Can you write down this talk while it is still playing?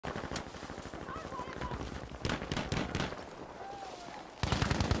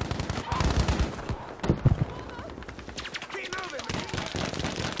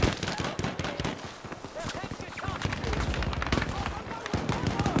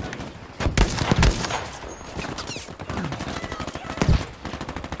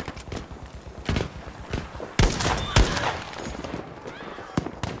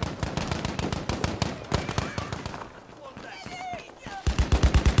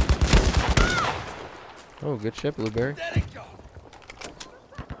Oh, good shit, Blueberry.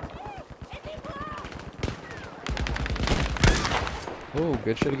 Oh,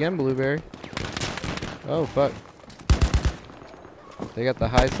 good shit again, Blueberry. Oh, fuck. They got the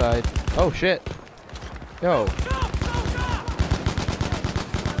high side. Oh, shit. Yo.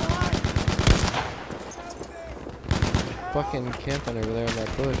 Fucking camping over there in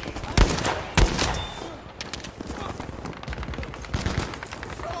that bush.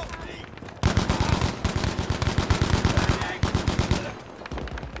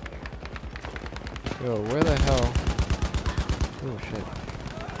 Yo, where the hell? Oh shit.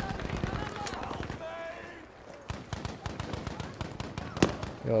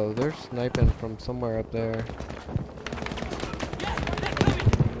 Yo, they're sniping from somewhere up there.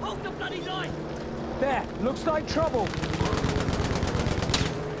 Hold the bloody line! There, looks like trouble.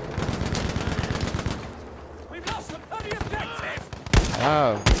 We've lost the bloody objective!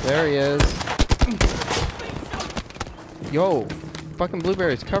 Oh, there he is. Yo, fucking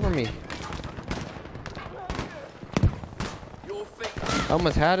Blueberries, cover me. I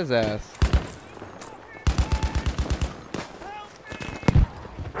almost had his ass.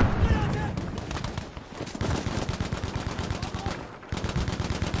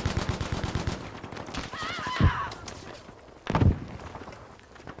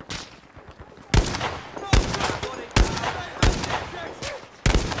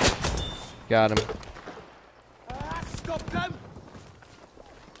 Got him. Stop them!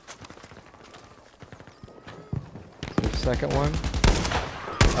 Second one.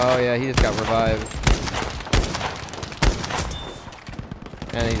 Oh yeah, he just got revived.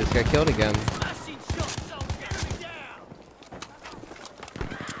 And he just got killed again.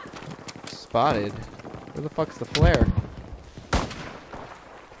 Spotted. Where the fuck's the flare?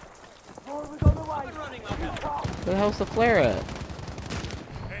 Where the hell's the flare at?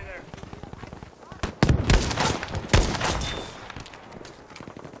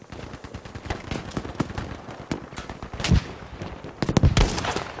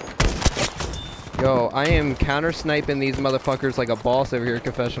 Yo, I am counter-sniping these motherfuckers like a boss over here at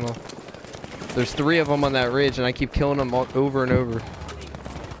Confessional. There's 3 of them on that ridge, and I keep killing them all over and over.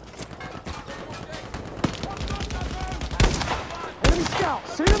 Enemy scout,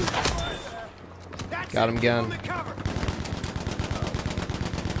 see him? Got him again.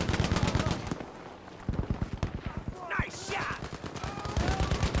 Nice shot!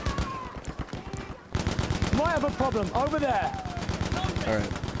 Might have a problem over there.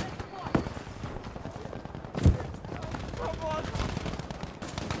 Alright.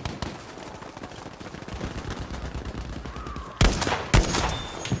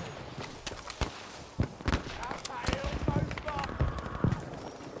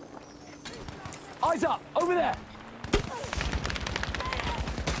 Eyes up, over there.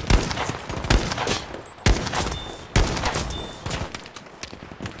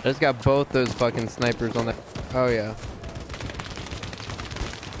 I just got both those fucking snipers on that. Oh yeah.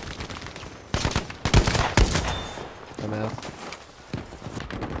 Dumbass.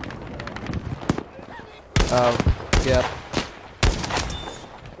 Oh, yeah.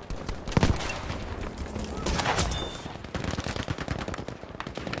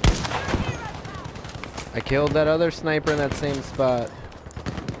 I killed that other sniper in that same spot.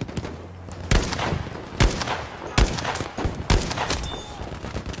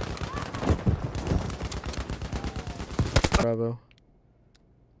 Bravo.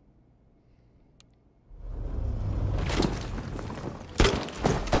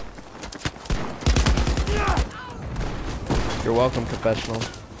 You're welcome, Confessional.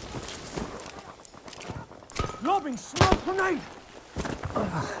 Lobbing smoke grenade.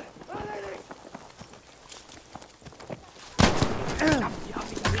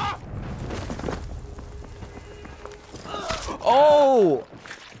 Oh!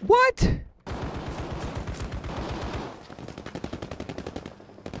 What?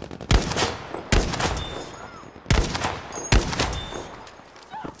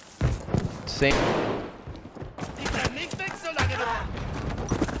 Same.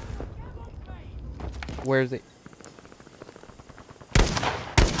 Where's it?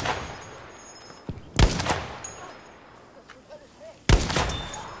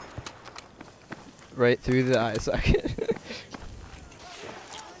 Right through the eye socket.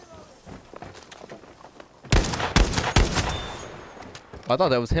 I thought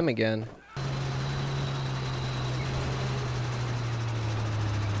that was him again.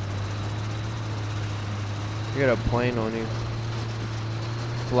 You got a plane on you.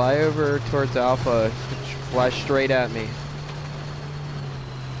 Fly over towards Alpha. Fly straight at me.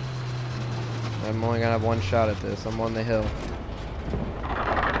 I'm only gonna have one shot at this. I'm on the hill.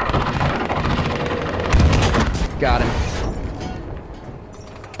 Got him.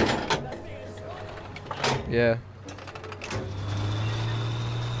 Yeah.